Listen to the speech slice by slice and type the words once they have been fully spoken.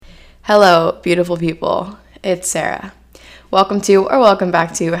Hello, beautiful people. It's Sarah. Welcome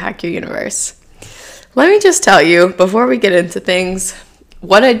back to Hack Your Universe. Let me just tell you, before we get into things,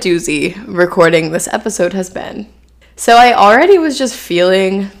 what a doozy recording this episode has been. So I already was just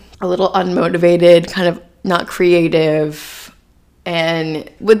feeling a little unmotivated, kind of not creative.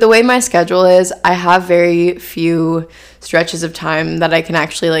 And with the way my schedule is, I have very few stretches of time that I can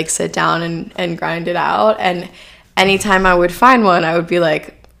actually sit down and grind it out. And anytime I would find one, I would be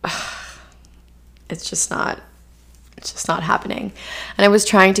like, it's just not happening. And I was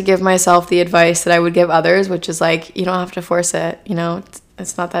trying to give myself the advice that I would give others, which is you don't have to force it.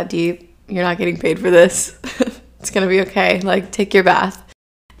 It's not that deep. You're not getting paid for this. It's going to be okay. Take your bath.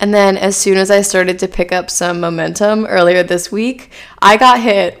 And then as soon as I started to pick up some momentum earlier this week, I got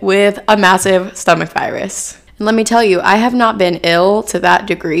hit with a massive stomach virus. And let me tell you, I have not been ill to that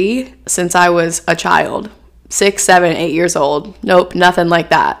degree since I was a child. 6, 7, 8 years old. Nope, nothing like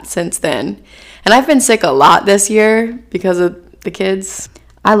that since then. And I've been sick a lot this year because of the kids.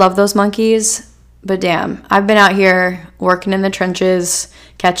 I love those monkeys, but damn, I've been out here working in the trenches,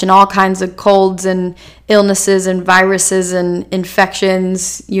 catching all kinds of colds and illnesses and viruses and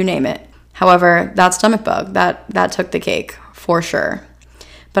infections, you name it. However, that stomach bug, that took the cake for sure.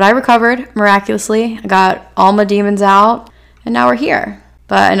 But I recovered miraculously. I got all my demons out, and now we're here.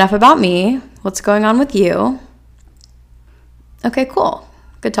 But enough about me. What's going on with you? Okay, cool.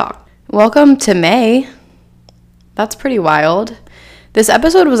 Good talk. Welcome to May. That's pretty wild. This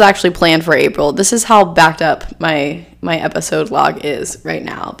episode was actually planned for April. This is how backed up my episode log is right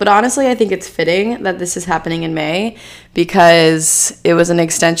now. But honestly, I think it's fitting that this is happening in May because it was an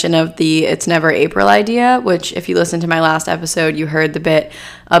extension of the It's Never April idea, which if you listened to my last episode, you heard the bit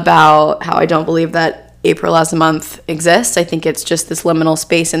about how I don't believe that April as a month exists. I think it's just this liminal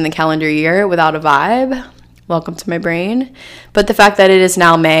space in the calendar year without a vibe. Welcome to my brain. But the fact that it is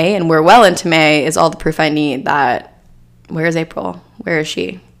now May and we're well into May is all the proof I need that where is April? Where is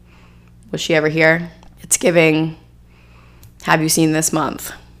she? Was she ever here? It's giving, have you seen this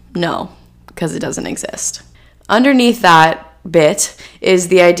month? No, because it doesn't exist. Underneath that bit is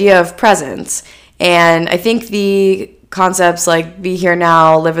the idea of presence. And I think the concepts like be here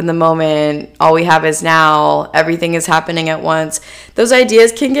now, live in the moment, all we have is now, everything is happening at once. Those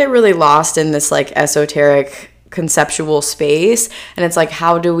ideas can get really lost in this esoteric conceptual space. And it's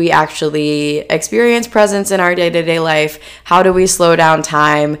how do we actually experience presence in our day-to-day life? How do we slow down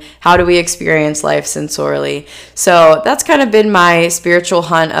time? How do we experience life sensorially? So that's kind of been my spiritual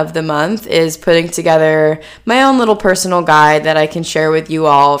hunt of the month, is putting together my own little personal guide that I can share with you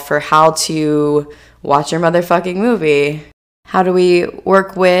all for how to watch your motherfucking movie. How do we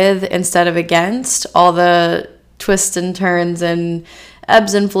work with instead of against all the twists and turns and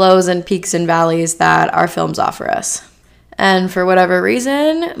ebbs and flows and peaks and valleys that our films offer us? And for whatever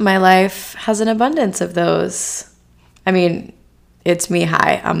reason, my life has an abundance of those. I mean, it's me.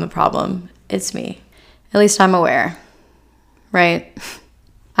 Hi, I'm the problem. It's me. At least I'm aware, right?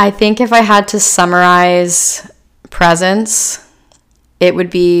 I think if I had to summarize presence, it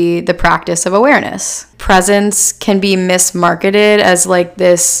would be the practice of awareness. Presence can be mismarketed as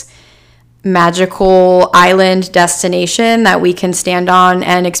this magical island destination that we can stand on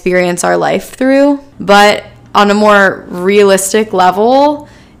and experience our life through. But on a more realistic level,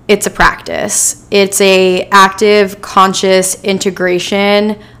 it's a practice. It's a active, conscious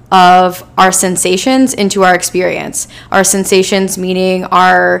integration of our sensations into our experience. Our sensations meaning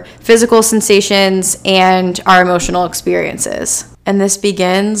our physical sensations and our emotional experiences. And this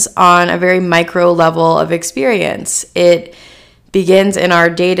begins on a very micro level of experience. It begins in our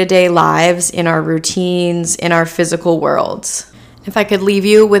day-to-day lives, in our routines, in our physical worlds. If I could leave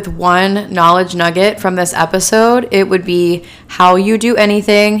you with one knowledge nugget from this episode, it would be how you do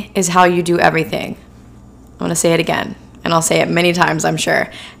anything is how you do everything. I'm going to say it again, and I'll say it many times, I'm sure.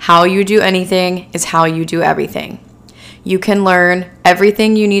 How you do anything is how you do everything. You can learn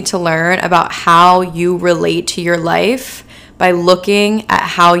everything you need to learn about how you relate to your life by looking at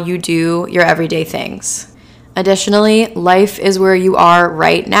how you do your everyday things. Additionally, life is where you are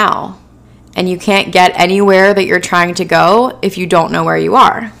right now, and you can't get anywhere that you're trying to go if you don't know where you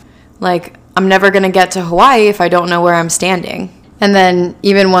are. I'm never gonna get to Hawaii if I don't know where I'm standing. And then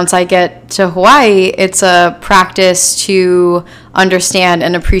even once I get to Hawaii, it's a practice to understand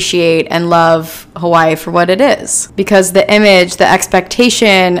and appreciate and love Hawaii for what it is. Because the image, the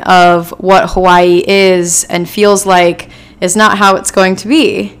expectation of what Hawaii is and feels like is not how it's going to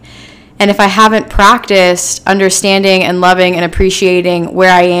be. And if I haven't practiced understanding and loving and appreciating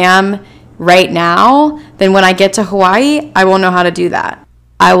where I am right now, then when I get to Hawaii, I won't know how to do that.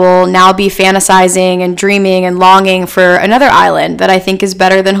 I will now be fantasizing and dreaming and longing for another island that I think is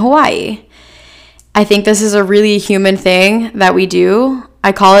better than Hawaii. I think this is a really human thing that we do.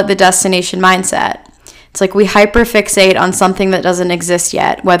 I call it the destination mindset. It's like we hyperfixate on something that doesn't exist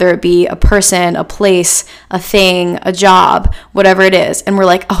yet, whether it be a person, a place, a thing, a job, whatever it is. And we're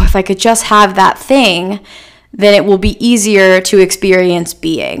like, oh, if I could just have that thing, then it will be easier to experience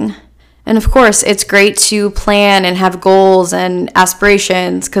being. And of course, it's great to plan and have goals and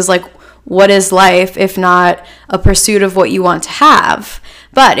aspirations, because like, what is life if not a pursuit of what you want to have?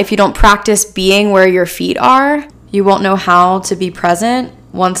 But if you don't practice being where your feet are, you won't know how to be present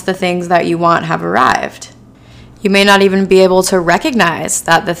once the things that you want have arrived. You may not even be able to recognize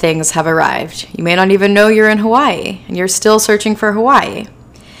that the things have arrived. You may not even know you're in Hawaii and you're still searching for Hawaii,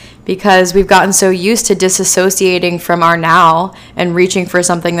 because we've gotten so used to disassociating from our now and reaching for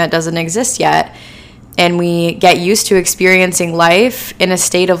something that doesn't exist yet. And we get used to experiencing life in a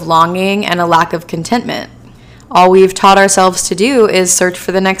state of longing and a lack of contentment. All we've taught ourselves to do is search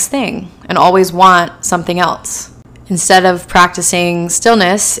for the next thing and always want something else, instead of practicing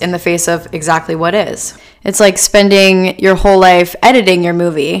stillness in the face of exactly what is. It's like spending your whole life editing your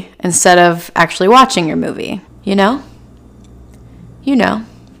movie instead of actually watching your movie. You know? You know.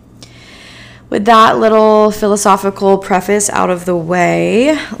 With that little philosophical preface out of the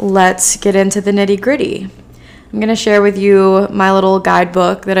way, let's get into the nitty-gritty. I'm going to share with you my little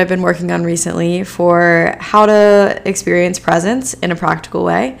guidebook that I've been working on recently for how to experience presence in a practical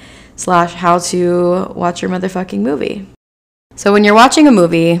way, / how to watch your motherfucking movie. So when you're watching a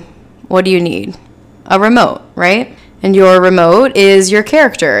movie, what do you need? A remote, right? And your remote is your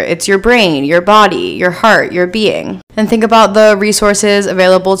character. It's your brain, your body, your heart, your being. And think about the resources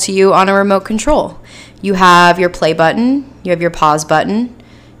available to you on a remote control. You have your play button, you have your pause button,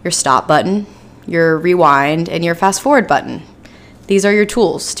 your stop button, your rewind, and your fast forward button. These are your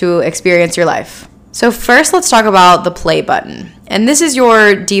tools to experience your life. So first, let's talk about the play button. And this is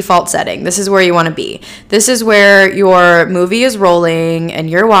your default setting. This is where you want to be. This is where your movie is rolling and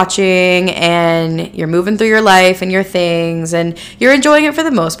you're watching and you're moving through your life and your things and you're enjoying it for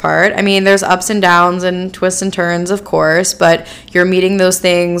the most part. I mean, there's ups and downs and twists and turns, of course, but you're meeting those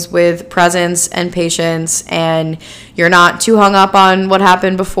things with presence and patience, and you're not too hung up on what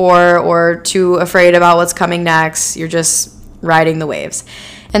happened before or too afraid about what's coming next. You're just riding the waves.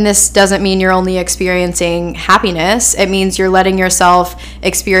 And this doesn't mean you're only experiencing happiness. It means you're letting yourself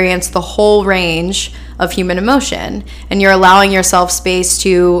experience the whole range of human emotion. And you're allowing yourself space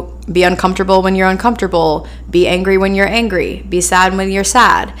to be uncomfortable when you're uncomfortable, be angry when you're angry, be sad when you're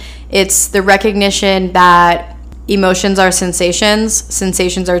sad. It's the recognition that emotions are sensations.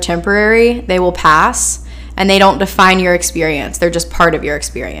 Sensations are temporary. They will pass. And they don't define your experience. They're just part of your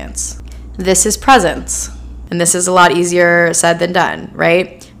experience. This is presence. And this is a lot easier said than done,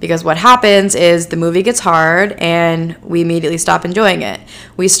 right? Because what happens is the movie gets hard and we immediately stop enjoying it.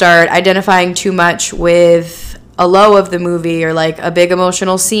 We start identifying too much with a low of the movie or like a big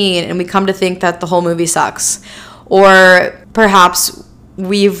emotional scene, and we come to think that the whole movie sucks. Or perhaps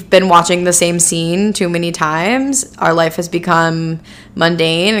we've been watching the same scene too many times. Our life has become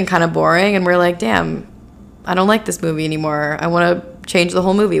mundane and kind of boring, and we're like, damn, I don't like this movie anymore. I want to change the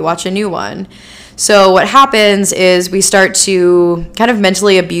whole movie, watch a new one. So what happens is we start to kind of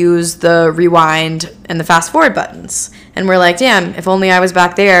mentally abuse the rewind and the fast forward buttons. And we're like, damn, if only I was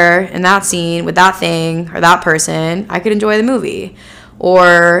back there in that scene with that thing or that person, I could enjoy the movie.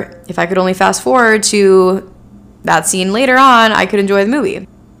 Or if I could only fast forward to that scene later on, I could enjoy the movie.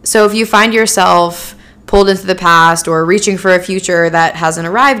 So if you find yourself pulled into the past or reaching for a future that hasn't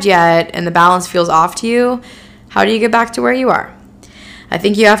arrived yet and the balance feels off to you, how do you get back to where you are? I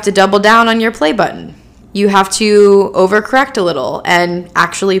think you have to double down on your play button. You have to overcorrect a little and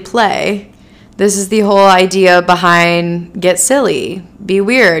actually play. This is the whole idea behind get silly, be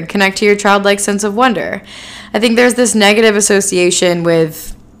weird, connect to your childlike sense of wonder. I think there's this negative association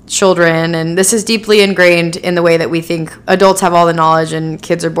with children, and this is deeply ingrained in the way that we think adults have all the knowledge and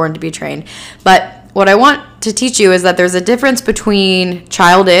kids are born to be trained. But what I want to teach you is that there's a difference between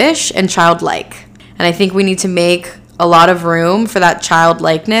childish and childlike. And I think we need to make a lot of room for that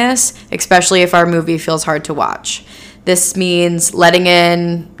childlikeness, especially if our movie feels hard to watch. This means letting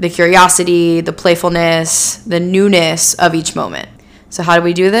in the curiosity, the playfulness, the newness of each moment. So how do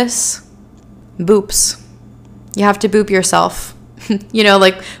we do this? Boops. You have to boop yourself. You know,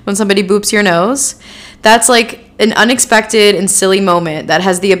 like when somebody boops your nose. That's like an unexpected and silly moment that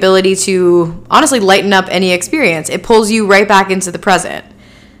has the ability to honestly lighten up any experience. It pulls you right back into the present.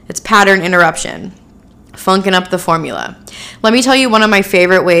 It's pattern interruption. Funkin' up the formula. Let me tell you one of my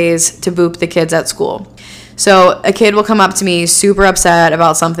favorite ways to boop the kids at school. So a kid will come up to me super upset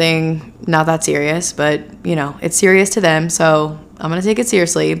about something not that serious, but you know, it's serious to them, so I'm gonna take it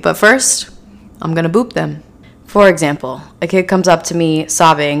seriously. But first, I'm gonna boop them. For example, a kid comes up to me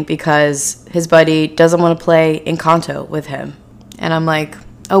sobbing because his buddy doesn't want to play Encanto with him. And I'm like,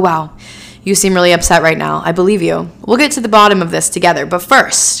 oh wow, you seem really upset right now. I believe you. We'll get to the bottom of this together. But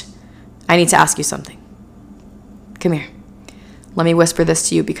first, I need to ask you something. Come here. Let me whisper this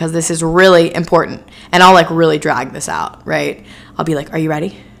to you because this is really important. And I'll like really drag this out, right? I'll be like, are you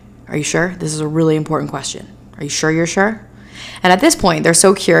ready? Are you sure? This is a really important question. Are you sure you're sure? And at this point, they're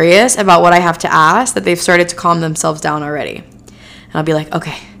so curious about what I have to ask that they've started to calm themselves down already. And I'll be like,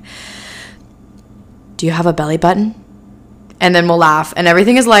 okay, do you have a belly button? And then we'll laugh and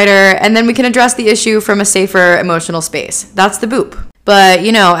everything is lighter. And then we can address the issue from a safer emotional space. That's the boop. But,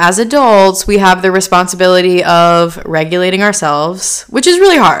 you know, as adults, we have the responsibility of regulating ourselves, which is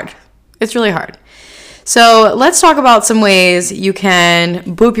really hard. It's really hard. So let's talk about some ways you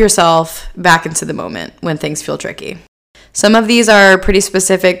can boop yourself back into the moment when things feel tricky. Some of these are pretty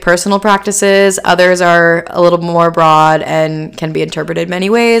specific personal practices. Others are a little more broad and can be interpreted many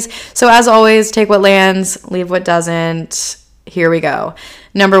ways. So as always, take what lands, leave what doesn't. Here we go.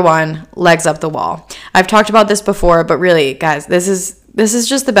 Number 1, legs up the wall. I've talked about this before, but really, guys, this is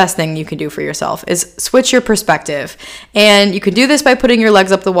just the best thing you can do for yourself is switch your perspective. And you can do this by putting your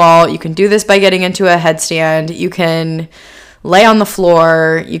legs up the wall. You can do this by getting into a headstand. You can lay on the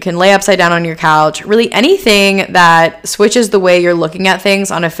floor. You can lay upside down on your couch. Really anything that switches the way you're looking at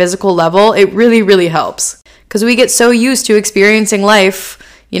things on a physical level, it really, really helps. Because we get so used to experiencing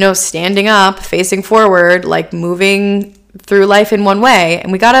life, you know, standing up, facing forward, like moving through life in one way,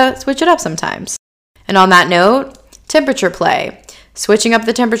 and we gotta switch it up sometimes. And on that note, temperature play. Switching up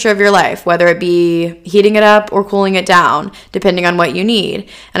the temperature of your life, whether it be heating it up or cooling it down, depending on what you need.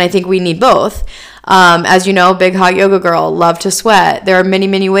 And I think we need both. As you know, big hot yoga girl, love to sweat. There are many,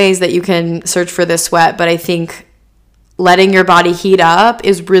 many ways that you can search for this sweat, but I think letting your body heat up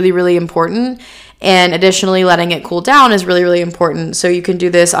is really, really important. And additionally, letting it cool down is really, really important. So you can do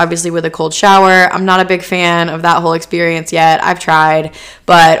this obviously with a cold shower. I'm not a big fan of that whole experience yet. I've tried.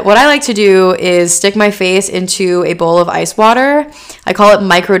 But what I like to do is stick my face into a bowl of ice water. I call it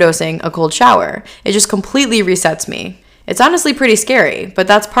microdosing a cold shower. It just completely resets me. It's honestly pretty scary, but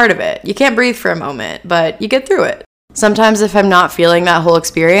that's part of it. You can't breathe for a moment, but you get through it. Sometimes if I'm not feeling that whole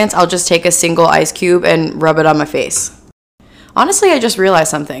experience, I'll just take a single ice cube and rub it on my face. Honestly, I just realized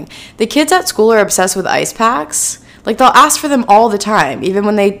something. The kids at school are obsessed with ice packs. Like, they'll ask for them all the time, even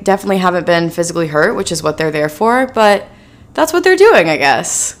when they definitely haven't been physically hurt, which is what they're there for, but that's what they're doing, I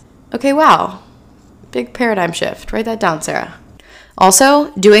guess. Okay, wow. Big paradigm shift. Write that down, Sarah.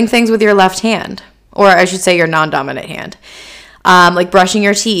 Also, doing things with your left hand, or I should say your non-dominant hand. Like brushing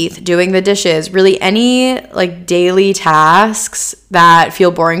your teeth, doing the dishes, really any like daily tasks that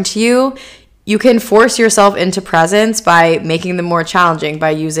feel boring to you. You can force yourself into presence by making them more challenging by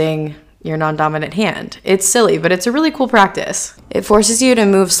using your non-dominant hand. It's silly, but it's a really cool practice. It forces you to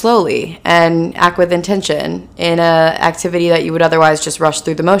move slowly and act with intention in an activity that you would otherwise just rush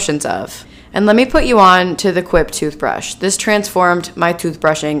through the motions of. And let me put you on to the Quip toothbrush. This transformed my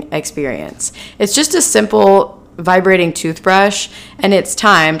toothbrushing experience. It's just a simple vibrating toothbrush, and it's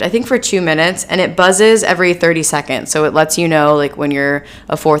timed, I think, for 2 minutes, and it buzzes every 30 seconds. So it lets you know like when you're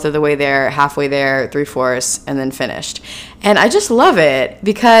a fourth of the way there, halfway there, 3/4, and then finished. And I just love it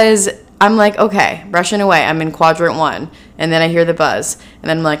because I'm like, okay, brushing away, I'm in quadrant 1, and then I hear the buzz, and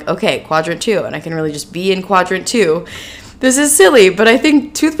then I'm like, okay, quadrant 2, and I can really just be in quadrant 2. This is silly, but I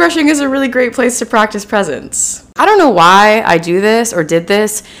think toothbrushing is a really great place to practice presence. I don't know why I do this or did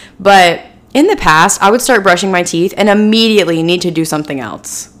this, but in the past, I would start brushing my teeth and immediately need to do something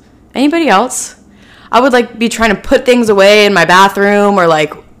else. Anybody else? I would like be trying to put things away in my bathroom, or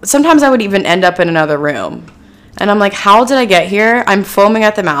like sometimes I would even end up in another room. And I'm like, how did I get here? I'm foaming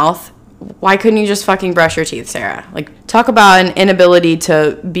at the mouth. Why couldn't you just fucking brush your teeth, Sarah? Like, talk about an inability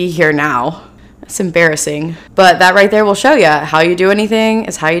to be here now. That's embarrassing. But that right there will show you how you do anything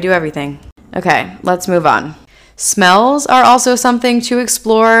is how you do everything. Okay, let's move on. Smells are also something to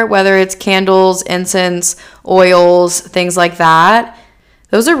explore, whether it's candles, incense, oils, things like that.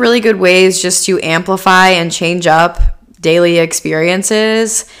 Those are really good ways just to amplify and change up daily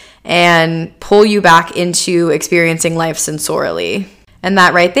experiences and pull you back into experiencing life sensorially. And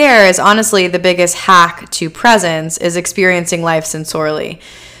that right there is honestly the biggest hack to presence, is experiencing life sensorially.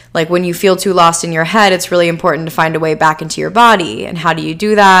 Like when you feel too lost in your head, it's really important to find a way back into your body. And how do you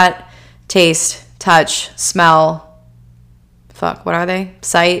do that? Taste, touch, smell, what are they?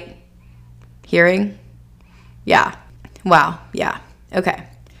 Sight, hearing? Yeah. Wow. Yeah. Okay.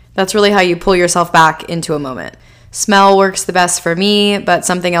 That's really how you pull yourself back into a moment. Smell works the best for me, but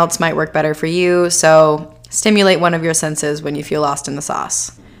something else might work better for you, so stimulate one of your senses when you feel lost in the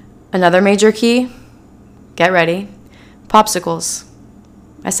sauce. Another major key, get ready, popsicles.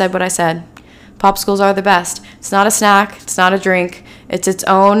 I said what I said. Popsicles are the best. It's not a snack, it's not a drink, it's its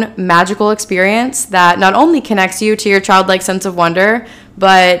own magical experience that not only connects you to your childlike sense of wonder,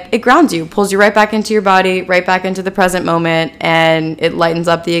 but it grounds you, pulls you right back into your body, right back into the present moment, and it lightens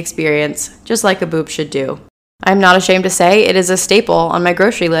up the experience, just like a boop should do. I'm not ashamed to say it is a staple on my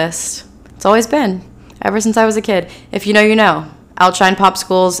grocery list. It's always been, ever since I was a kid. If you know, you know. Outshine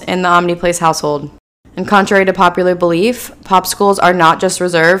popsicles in the Omniplace household. And contrary to popular belief, popsicles are not just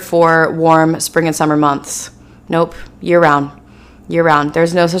reserved for warm spring and summer months. Nope, year-round. Year-round.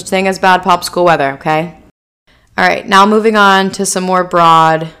 There's no such thing as bad popsicle weather, okay? All right, now moving on to some more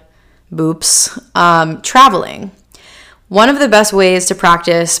broad boops. Traveling. One of the best ways to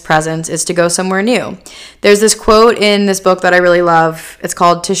practice presence is to go somewhere new. There's this quote in this book that I really love. It's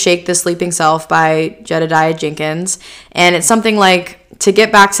called To Shake the Sleeping Self by Jedediah Jenkins. And it's something like, to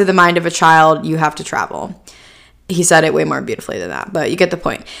get back to the mind of a child, you have to travel. He said it way more beautifully than that, but you get the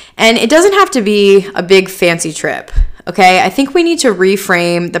point. And it doesn't have to be a big fancy trip, okay? I think we need to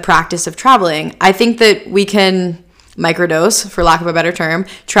reframe the practice of traveling. I think that we can microdose, for lack of a better term,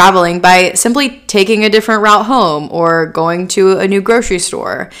 traveling by simply taking a different route home or going to a new grocery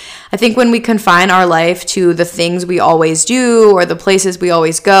store. I think when we confine our life to the things we always do or the places we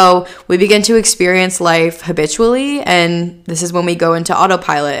always go, we begin to experience life habitually, and this is when we go into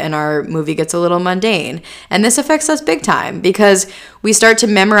autopilot and our movie gets a little mundane. And this affects us big time because we start to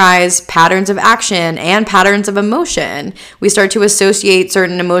memorize patterns of action and patterns of emotion. We start to associate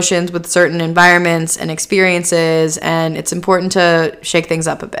certain emotions with certain environments and experiences, and it's important to shake things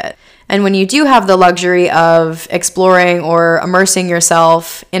up a bit. And when you do have the luxury of exploring or immersing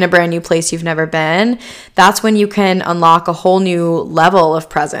yourself in a brand new place you've never been, that's when you can unlock a whole new level of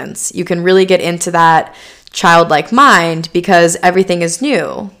presence. You can really get into that childlike mind because everything is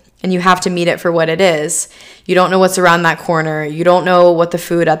new and you have to meet it for what it is. You don't know what's around that corner. You don't know what the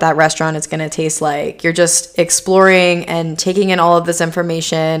food at that restaurant is going to taste like. You're just exploring and taking in all of this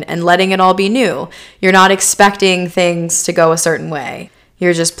information and letting it all be new. You're not expecting things to go a certain way.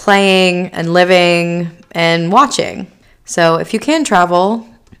 You're just playing and living and watching. So if you can travel,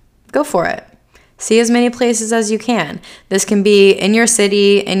 go for it. See as many places as you can. This can be in your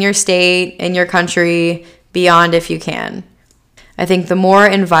city, in your state, in your country, beyond if you can. I think the more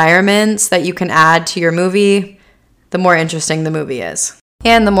environments that you can add to your movie, the more interesting the movie is.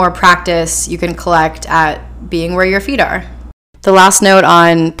 And the more practice you can collect at being where your feet are. The last note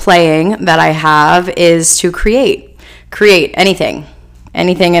on playing that I have is to create. Create anything.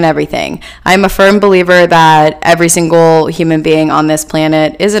 Anything and everything. I'm a firm believer that every single human being on this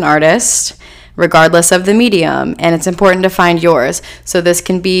planet is an artist, regardless of the medium, and it's important to find yours. So this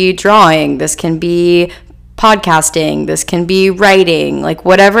can be drawing, this can be podcasting, this can be writing, like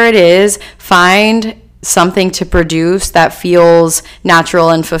whatever it is, find something to produce that feels natural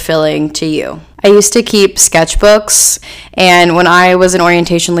and fulfilling to you. I used to keep sketchbooks, and when I was an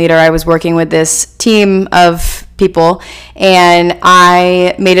orientation leader, I was working with this team of people, and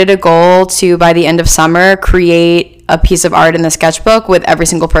I made it a goal to, by the end of summer, create a piece of art in the sketchbook with every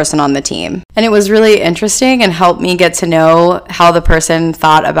single person on the team. And it was really interesting and helped me get to know how the person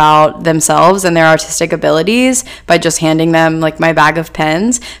thought about themselves and their artistic abilities by just handing them like my bag of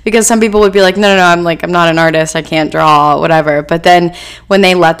pens, because some people would be like, no, I'm not an artist, I can't draw, whatever. But then when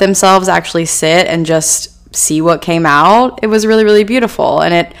they let themselves actually sit and just see what came out, it was really, really beautiful.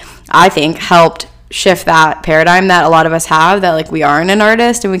 And it, I think, helped shift that paradigm that a lot of us have, that like we aren't an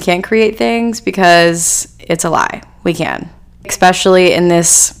artist and we can't create things, because it's a lie. We can. Especially in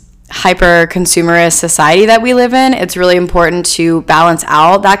this hyper consumerist society that we live in, it's really important to balance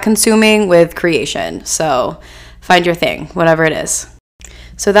out that consuming with creation. So find your thing, whatever it is.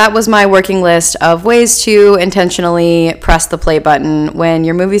 So that was my working list of ways to intentionally press the play button when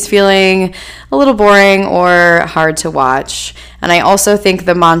your movie's feeling a little boring or hard to watch. And I also think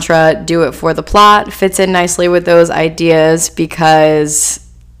the mantra, do it for the plot, fits in nicely with those ideas,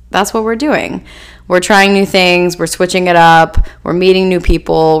 because that's what we're doing. We're trying new things, we're switching it up, we're meeting new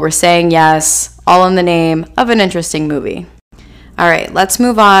people, we're saying yes, all in the name of an interesting movie. All right, let's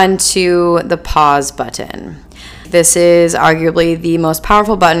move on to the pause button. This is arguably the most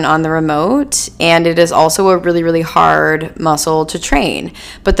powerful button on the remote, and it is also a really, really hard muscle to train.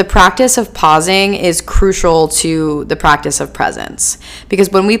 But the practice of pausing is crucial to the practice of presence, because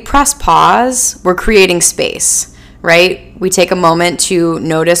when we press pause, we're creating space. right? We take a moment to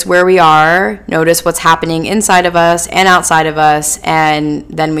notice where we are, notice what's happening inside of us and outside of us, and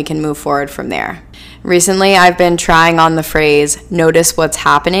then we can move forward from there. Recently, I've been trying on the phrase, notice what's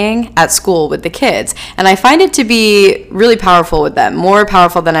happening at school with the kids. And I find it to be really powerful with them, more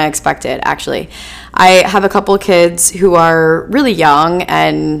powerful than I expected, actually. I have a couple kids who are really young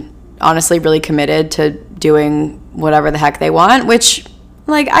and honestly really committed to doing whatever the heck they want, which,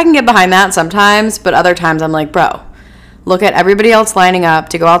 like, I can get behind that sometimes, but other times I'm like, bro, look at everybody else lining up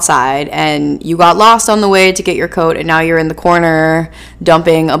to go outside, and you got lost on the way to get your coat, and now you're in the corner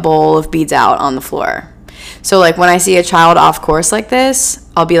dumping a bowl of beads out on the floor. So, like, when I see a child off course like this,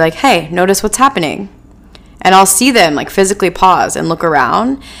 I'll be like, hey, notice what's happening. And I'll see them, like, physically pause and look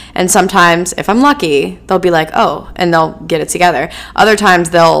around. And sometimes, if I'm lucky, they'll be like, oh, and they'll get it together. Other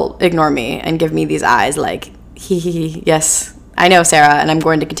times, they'll ignore me and give me these eyes like, hee hee hee, yes, I know, Sarah, and I'm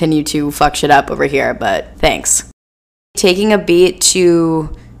going to continue to fuck shit up over here, but thanks. Taking a beat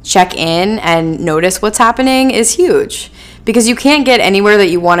to check in and notice what's happening is huge, because you can't get anywhere that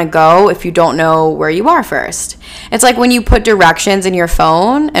you want to go if you don't know where you are first. It's like when you put directions in your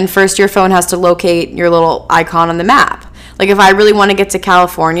phone, and first your phone has to locate your little icon on the map. Like, if I really want to get to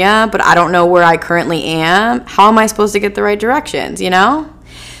California, but I don't know where I currently am, how am I supposed to get the right directions, you know?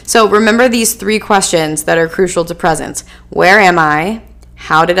 So remember these 3 questions that are crucial to presence. Where am I?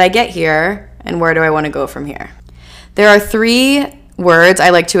 How did I get here? And where do I want to go from here? There are 3 words I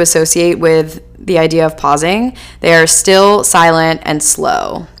like to associate with the idea of pausing. They are still, silent, and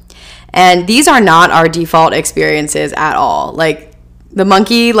slow. And these are not our default experiences at all. Like, the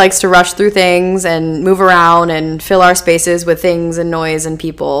monkey likes to rush through things and move around and fill our spaces with things and noise and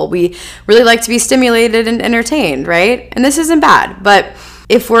people. We really like to be stimulated and entertained, right? And this isn't bad, but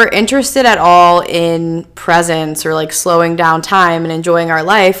if we're interested at all in presence or like slowing down time and enjoying our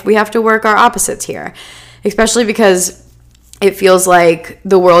life, we have to work our opposites here. Especially because it feels like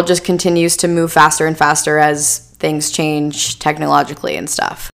the world just continues to move faster and faster as things change technologically and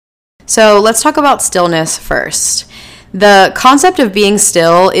stuff. So let's talk about stillness first. The concept of being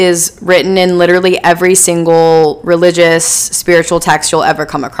still is written in literally every single religious, spiritual text you'll ever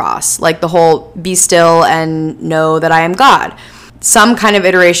come across. Like the whole be still and know that I am God. Some kind of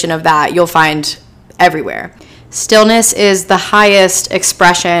iteration of that you'll find everywhere. Stillness is the highest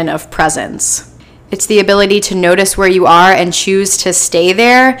expression of presence. It's the ability to notice where you are and choose to stay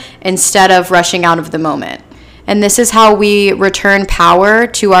there instead of rushing out of the moment. And this is how we return power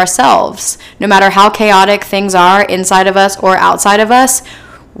to ourselves. No matter how chaotic things are inside of us or outside of us,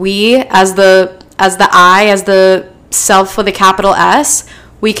 we, as the I, as the self with a capital S,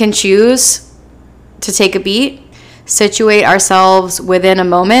 we can choose to take a beat, situate ourselves within a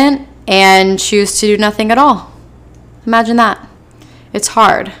moment, and choose to do nothing at all. Imagine that. It's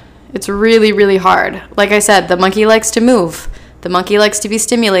hard. It's really, really hard. Like I said, the monkey likes to move. The monkey likes to be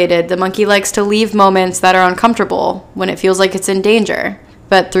stimulated. The monkey likes to leave moments that are uncomfortable when it feels like it's in danger.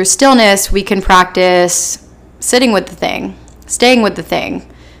 But through stillness, we can practice sitting with the thing, staying with the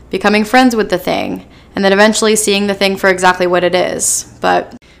thing, becoming friends with the thing, and then eventually seeing the thing for exactly what it is.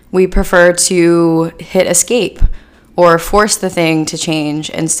 But we prefer to hit escape or force the thing to change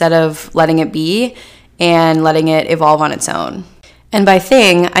instead of letting it be and letting it evolve on its own. And by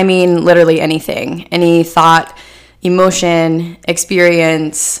thing, I mean literally anything. Any thought, emotion,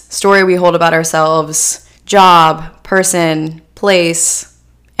 experience, story we hold about ourselves, job, person, place,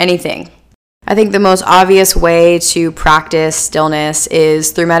 anything. I think the most obvious way to practice stillness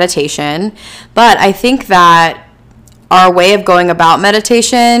is through meditation, but I think that our way of going about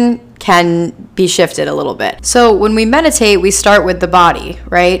meditation can be shifted a little bit. So when we meditate, we start with the body,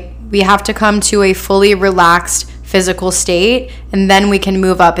 right? We have to come to a fully relaxed physical state, and then we can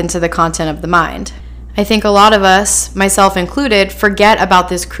move up into the content of the mind. I think a lot of us, myself included, forget about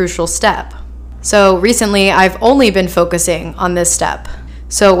this crucial step. So recently, I've only been focusing on this step.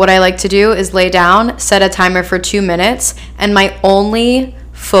 So what I like to do is lay down, set a timer for 2 minutes, and my only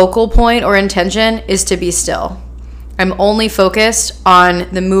focal point or intention is to be still. I'm only focused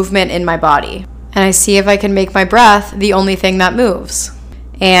on the movement in my body. And I see if I can make my breath the only thing that moves.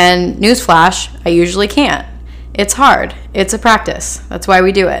 And newsflash, I usually can't. It's hard. It's a practice. That's why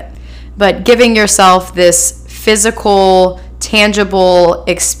we do it. But giving yourself this physical, tangible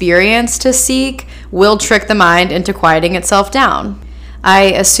experience to seek will trick the mind into quieting itself down. I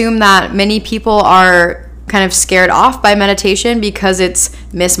assume that many people are kind of scared off by meditation because it's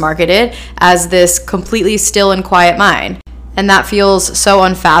mismarketed as this completely still and quiet mind. And that feels so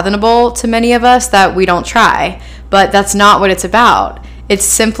unfathomable to many of us that we don't try. But that's not what it's about. It's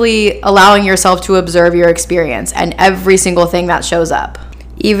simply allowing yourself to observe your experience and every single thing that shows up.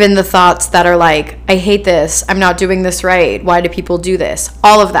 Even the thoughts that are like, I hate this, I'm not doing this right, why do people do this?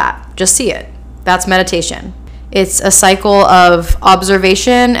 All of that, just see it. That's meditation. It's a cycle of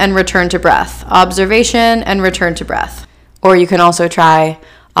observation and return to breath. Observation and return to breath. Or you can also try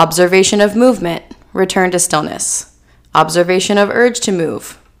observation of movement, return to stillness. Observation of urge to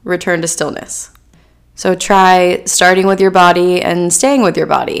move, return to stillness. So try starting with your body and staying with your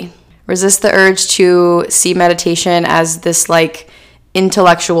body. Resist the urge to see meditation as this like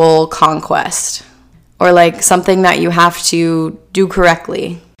intellectual conquest or like something that you have to do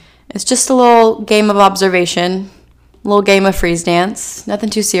correctly. It's just a little game of observation, a little game of freeze dance, nothing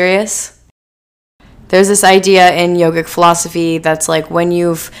too serious. There's this idea in yogic philosophy that's like when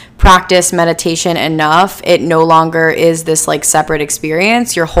you've practiced meditation enough, it no longer is this like separate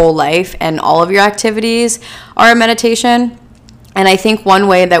experience. Your whole life and all of your activities are a meditation. And I think one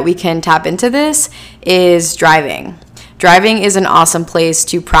way that we can tap into this is driving. Driving is an awesome place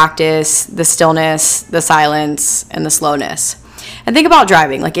to practice the stillness, the silence, and the slowness. And think about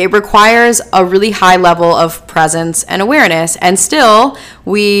driving. Like, it requires a really high level of presence and awareness, and still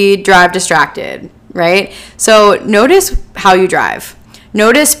we drive distracted, right? So notice how you drive.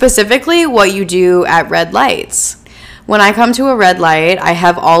 Notice specifically what you do at red lights. When I come to a red light, I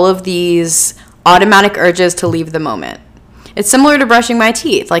have all of these automatic urges to leave the moment. It's similar to brushing my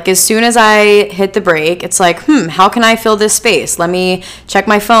teeth. Like, as soon as I hit the brake, it's like, how can I fill this space? Let me check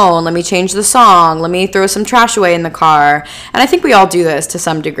my phone. Let me change the song. Let me throw some trash away in the car. And I think we all do this to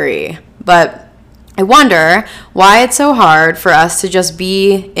some degree. But I wonder why it's so hard for us to just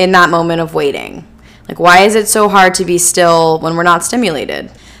be in that moment of waiting. Like, why is it so hard to be still when we're not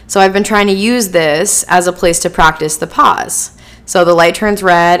stimulated? So I've been trying to use this as a place to practice the pause. So the light turns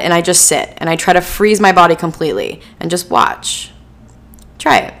red and I just sit and I try to freeze my body completely and just watch.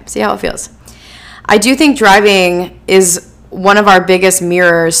 Try it. See how it feels. I do think driving is one of our biggest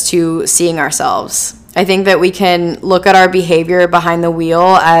mirrors to seeing ourselves. I think that we can look at our behavior behind the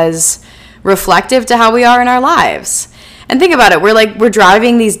wheel as reflective to how we are in our lives. And think about it. We're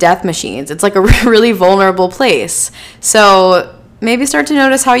driving these death machines. It's like a really vulnerable place. So maybe start to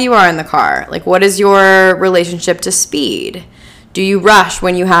notice how you are in the car. Like, what is your relationship to speed? Do you rush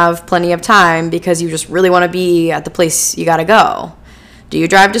when you have plenty of time because you just really want to be at the place you got to go? Do you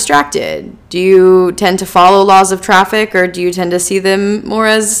drive distracted? Do you tend to follow laws of traffic, or do you tend to see them more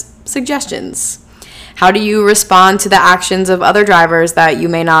as suggestions? How do you respond to the actions of other drivers that you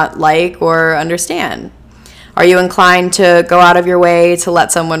may not like or understand? Are you inclined to go out of your way to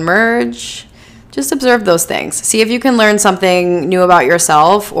let someone merge? Just observe those things. See if you can learn something new about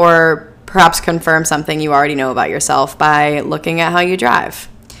yourself, or perhaps confirm something you already know about yourself by looking at how you drive.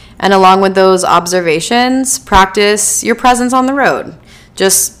 And along with those observations, practice your presence on the road.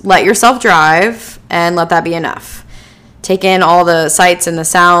 Just let yourself drive and let that be enough. Take in all the sights and the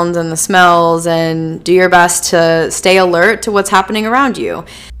sounds and the smells and do your best to stay alert to what's happening around you,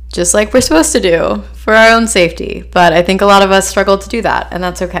 just like we're supposed to do for our own safety. But I think a lot of us struggle to do that, and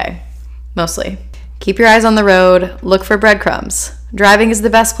that's okay. Mostly. Keep your eyes on the road. Look for breadcrumbs. Driving is the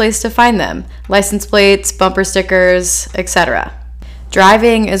best place to find them. License plates, bumper stickers, etc.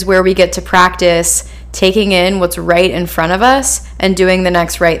 Driving is where we get to practice taking in what's right in front of us and doing the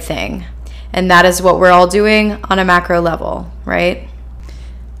next right thing. And that is what we're all doing on a macro level, right?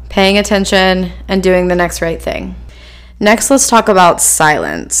 Paying attention and doing the next right thing. Next, let's talk about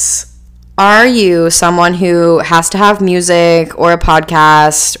silence. Are you someone who has to have music or a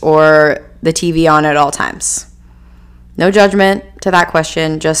podcast or the TV on at all times? No judgment to that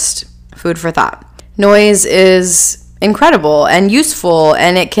question, just food for thought. Noise is incredible and useful,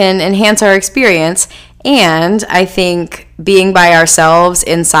 and it can enhance our experience. And I think being by ourselves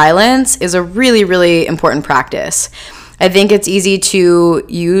in silence is a really, really important practice. I think it's easy to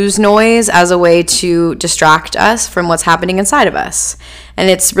use noise as a way to distract us from what's happening inside of us. And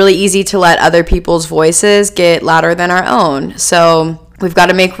it's really easy to let other people's voices get louder than our own. So we've got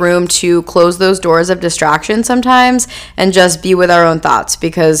to make room to close those doors of distraction sometimes and just be with our own thoughts,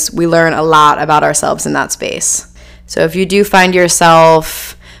 because we learn a lot about ourselves in that space. So if you do find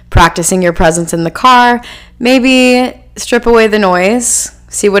yourself practicing your presence in the car, maybe strip away the noise,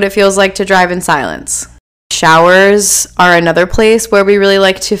 see what it feels like to drive in silence. Showers are another place where we really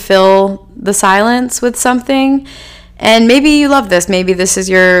like to fill the silence with something. And maybe you love this. Maybe this is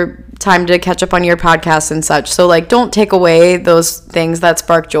your time to catch up on your podcasts and such. So don't take away those things that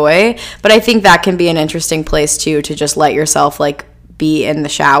spark joy. But I think that can be an interesting place too, to just let yourself be in the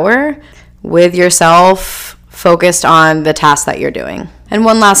shower with yourself, focused on the task that you're doing. And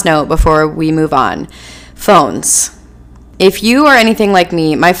one last note before we move on. Phones. If you are anything like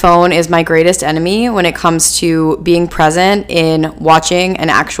me, my phone is my greatest enemy when it comes to being present in watching an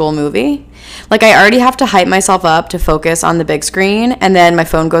actual movie. Like, I already have to hype myself up to focus on the big screen, and then my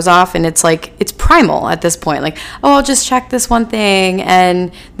phone goes off, and it's like, it's primal at this point. Like, oh, I'll just check this one thing,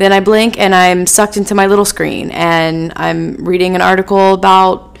 and then I blink, and I'm sucked into my little screen, and I'm reading an article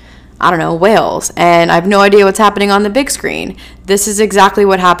about, I don't know, whales, and I have no idea what's happening on the big screen. This is exactly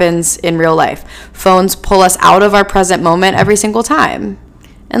what happens in real life. Phones pull us out of our present moment every single time.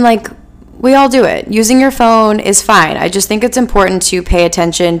 And like, we all do it. Using your phone is fine. I just think it's important to pay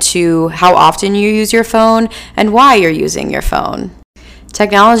attention to how often you use your phone and why you're using your phone.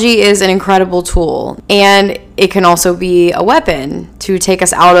 Technology is an incredible tool, and it can also be a weapon to take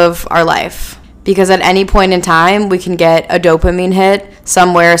us out of our life. Because at any point in time, we can get a dopamine hit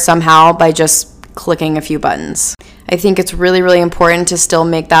somewhere, somehow, by just clicking a few buttons. I think it's really, really important to still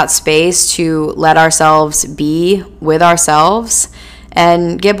make that space to let ourselves be with ourselves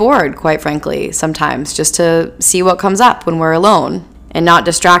and get bored, quite frankly, sometimes, just to see what comes up when we're alone and not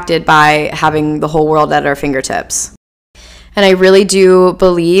distracted by having the whole world at our fingertips. And I really do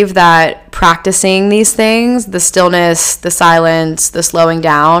believe that practicing these things, the stillness, the silence, the slowing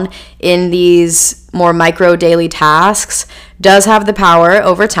down in these more micro daily tasks, does have the power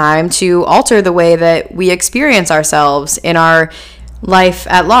over time to alter the way that we experience ourselves in our life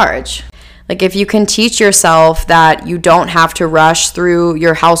at large. Like, if you can teach yourself that you don't have to rush through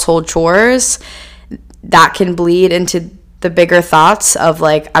your household chores, that can bleed into the bigger thoughts of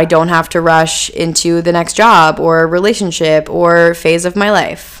like, I don't have to rush into the next job or relationship or phase of my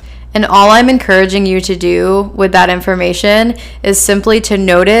life. And all I'm encouraging you to do with that information is simply to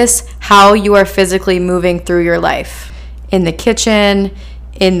notice how you are physically moving through your life. In the kitchen,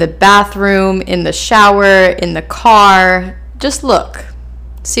 in the bathroom, in the shower, in the car. Just look.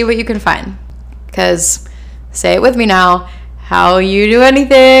 See what you can find. Because, say it with me now, how you do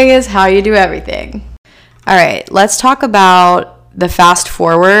anything is how you do everything. All right, let's talk about the fast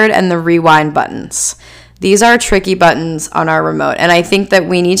forward and the rewind buttons. These are tricky buttons on our remote, and I think that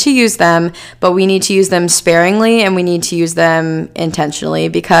we need to use them, but we need to use them sparingly and we need to use them intentionally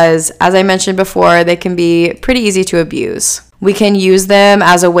because, as I mentioned before, they can be pretty easy to abuse. We can use them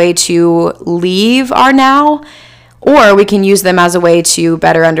as a way to leave our now, or we can use them as a way to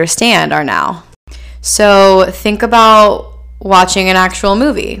better understand our now. So think about watching an actual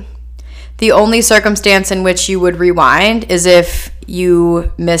movie. The only circumstance in which you would rewind is if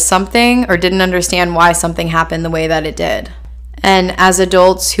you missed something or didn't understand why something happened the way that it did. And as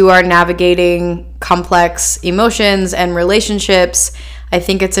adults who are navigating complex emotions and relationships, I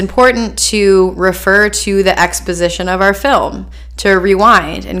think it's important to refer to the exposition of our film, to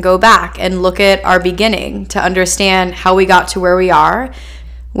rewind and go back and look at our beginning to understand how we got to where we are,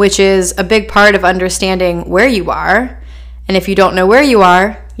 which is a big part of understanding where you are. And if you don't know where you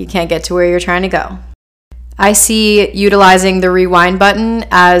are, you can't get to where you're trying to go. I see utilizing the rewind button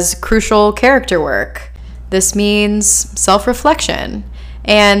as crucial character work. This means self-reflection,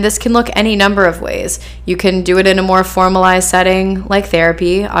 and this can look any number of ways. You can do it in a more formalized setting like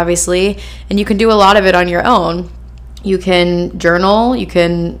therapy, obviously, and you can do a lot of it on your own. You can journal, you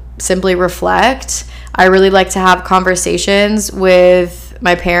can simply reflect. I really like to have conversations with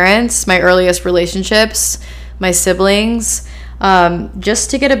my parents, my earliest relationships, my siblings,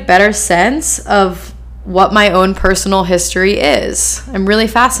 just to get a better sense of what my own personal history is. I'm really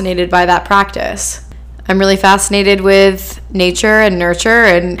fascinated by that practice. I'm really fascinated with nature and nurture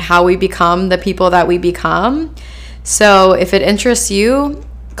and how we become the people that we become. So if it interests you,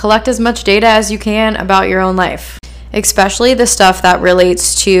 collect as much data as you can about your own life, especially the stuff that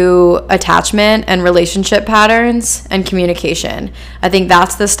relates to attachment and relationship patterns and communication. I think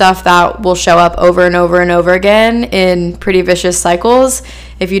that's the stuff that will show up over and over and over again in pretty vicious cycles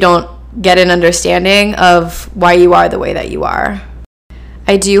if you don't get an understanding of why you are the way that you are.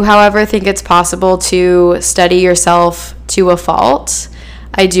 I do, however, think it's possible to study yourself to a fault.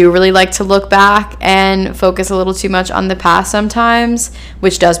 I do really like to look back and focus a little too much on the past sometimes,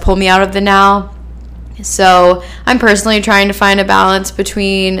 which does pull me out of the now. So I'm personally trying to find a balance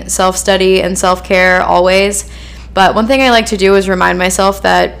between self-study and self-care always. But one thing I like to do is remind myself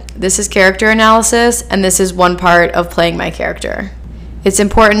that this is character analysis and this is one part of playing my character. It's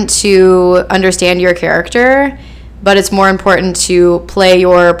important to understand your character, but it's more important to play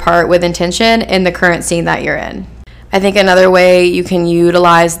your part with intention in the current scene that you're in. I think another way you can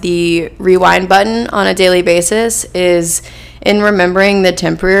utilize the rewind button on a daily basis is in remembering the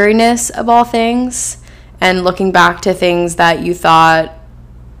temporariness of all things and looking back to things that you thought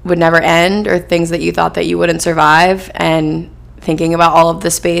would never end or things that you thought that you wouldn't survive and thinking about all of the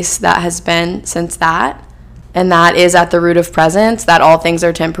space that has been since that. And that is at the root of presence, that all things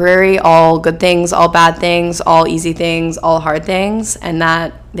are temporary, all good things, all bad things, all easy things, all hard things, and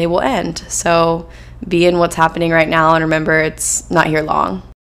that they will end. So be in what's happening right now and remember it's not here long.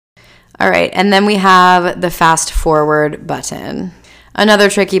 All right, and then we have the fast forward button. Another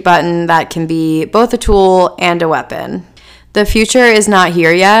tricky button that can be both a tool and a weapon. The future is not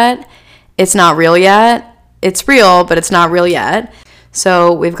here yet. It's not real yet. It's real, but it's not real yet.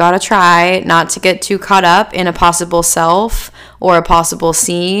 So we've got to try not to get too caught up in a possible self or a possible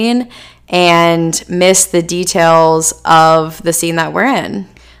scene and miss the details of the scene that we're in.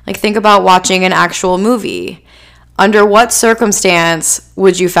 Like, think about watching an actual movie. Under what circumstance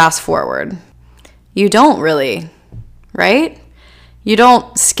would you fast forward? You don't really, right? You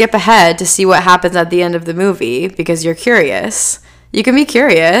don't skip ahead to see what happens at the end of the movie because you're curious. You can be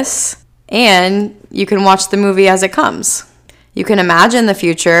curious and you can watch the movie as it comes. You can imagine the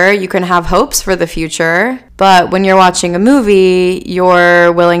future, you can have hopes for the future, but when you're watching a movie,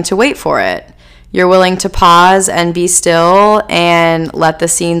 you're willing to wait for it. You're willing to pause and be still and let the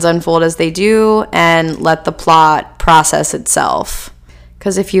scenes unfold as they do and let the plot process itself.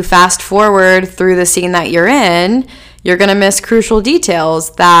 Because if you fast forward through the scene that you're in, you're going to miss crucial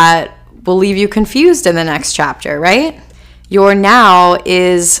details that will leave you confused in the next chapter, right? Your now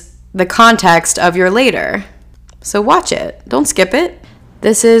is the context of your later. So watch it. Don't skip it.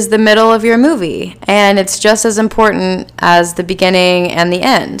 This is the middle of your movie, and it's just as important as the beginning and the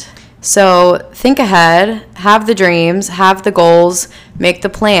end. So think ahead, have the dreams, have the goals, make the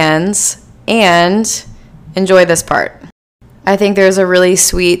plans, and enjoy this part. I think there's a really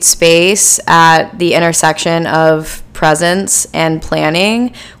sweet space at the intersection of presence and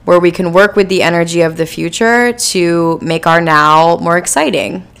planning where we can work with the energy of the future to make our now more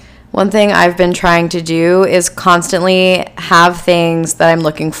exciting. One thing I've been trying to do is constantly have things that I'm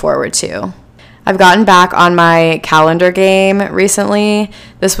looking forward to. I've gotten back on my calendar game recently.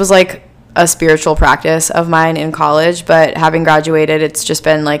 This was like a spiritual practice of mine in college, but having graduated, it's just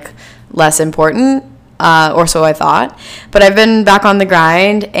been like less important, or so I thought. But I've been back on the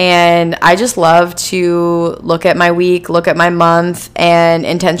grind, and I just love to look at my week, look at my month, and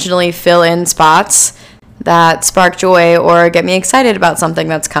intentionally fill in spots that spark joy or get me excited about something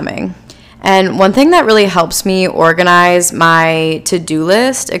that's coming. And one thing that really helps me organize my to-do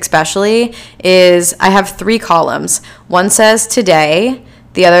list, especially, is I have 3 columns. One says today,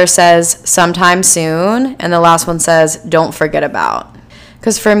 the other says sometime soon, and the last one says don't forget about.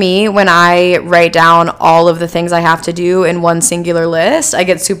 Because for me, when I write down all of the things I have to do in one singular list, I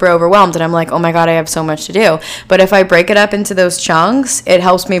get super overwhelmed and I'm like, oh my God, I have so much to do. But if I break it up into those chunks, it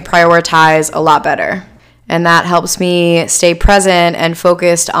helps me prioritize a lot better. And that helps me stay present and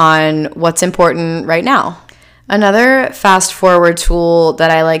focused on what's important right now. Another fast forward tool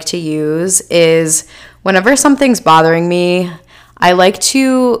that I like to use is whenever something's bothering me, I like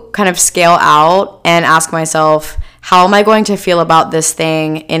to kind of scale out and ask myself, how am I going to feel about this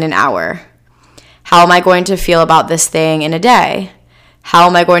thing in an hour? How am I going to feel about this thing in a day? How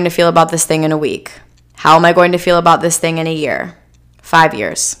am I going to feel about this thing in a week? How am I going to feel about this thing in a year, 5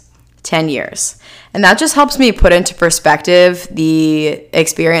 years, 10 years? And that just helps me put into perspective the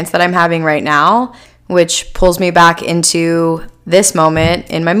experience that I'm having right now, which pulls me back into this moment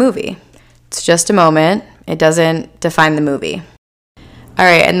in my movie. It's just a moment. It doesn't define the movie. All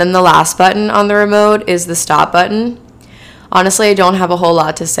right, and then the last button on the remote is the stop button. Honestly, I don't have a whole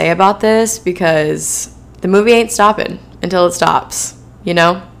lot to say about this because the movie ain't stopping until it stops, you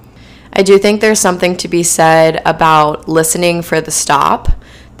know? I do think there's something to be said about listening for the stop.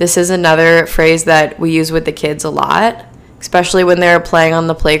 This is another phrase that we use with the kids a lot, especially when they're playing on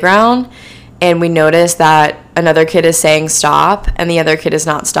the playground and we notice that another kid is saying stop and the other kid is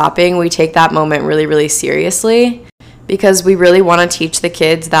not stopping. We take that moment really, really seriously because we really want to teach the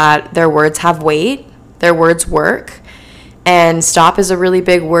kids that their words have weight, their words work, and stop is a really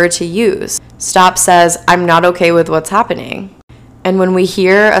big word to use. Stop says, I'm not okay with what's happening. And when we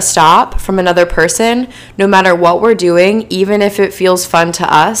hear a stop from another person, no matter what we're doing, even if it feels fun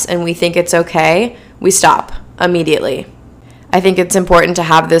to us and we think it's okay, we stop immediately. I think it's important to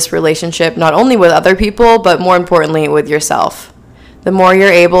have this relationship not only with other people, but more importantly with yourself. The more you're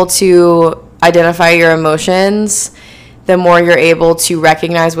able to identify your emotions, the more you're able to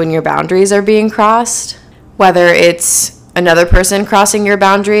recognize when your boundaries are being crossed, whether it's another person crossing your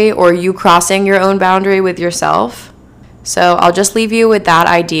boundary or you crossing your own boundary with yourself. So I'll just leave you with that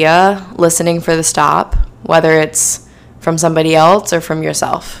idea, listening for the stop, whether it's from somebody else or from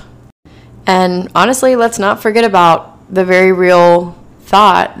yourself. And honestly, let's not forget about the very real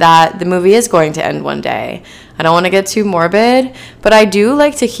thought that the movie is going to end one day. I don't want to get too morbid, but I do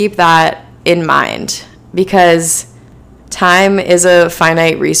like to keep that in mind. because time is a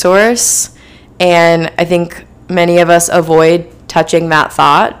finite resource, and I think many of us avoid touching that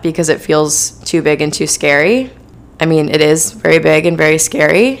thought because it feels too big and too scary. I mean, it is very big and very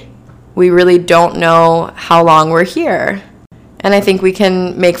scary. We really don't know how long we're here. And I think we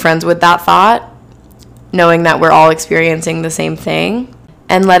can make friends with that thought, knowing that we're all experiencing the same thing,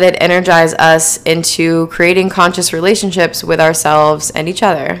 and let it energize us into creating conscious relationships with ourselves and each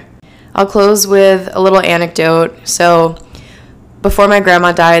other. I'll close with a little anecdote. So before my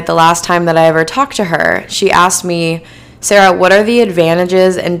grandma died, the last time that I ever talked to her, she asked me, Sarah, what are the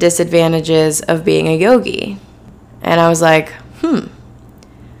advantages and disadvantages of being a yogi? And I was like,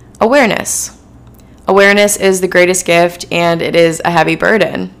 awareness. Awareness is the greatest gift, and it is a heavy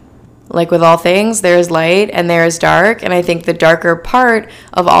burden. Like with all things, there is light and there is dark, and I think the darker part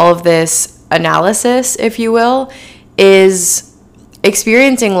of all of this analysis, if you will, is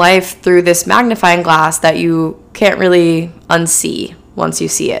experiencing life through this magnifying glass that you can't really unsee once you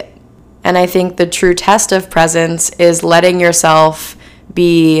see it. And I think the true test of presence is letting yourself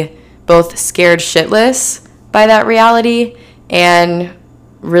be both scared shitless by that reality and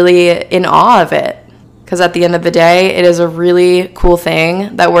really in awe of it. Because at the end of the day, it is a really cool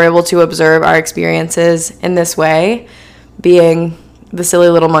thing that we're able to observe our experiences in this way, being the silly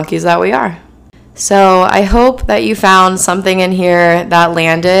little monkeys that we are. So I hope that you found something in here that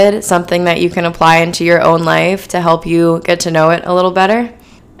landed, something that you can apply into your own life to help you get to know it a little better.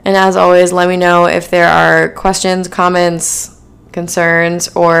 And as always, let me know if there are questions, comments,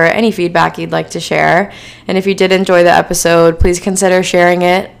 concerns, or any feedback you'd like to share. And if you did enjoy the episode, please consider sharing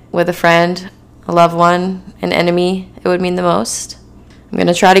it with a friend, a loved one, an enemy. It would mean the most. I'm going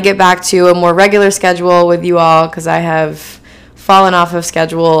to try to get back to a more regular schedule with you all because I have fallen off of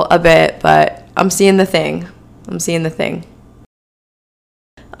schedule a bit, but I'm seeing the thing.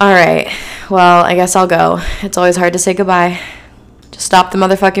 All right. Well, I guess I'll go. It's always hard to say goodbye. Just stop the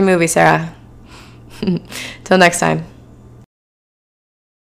motherfucking movie, Sarah. Till next time.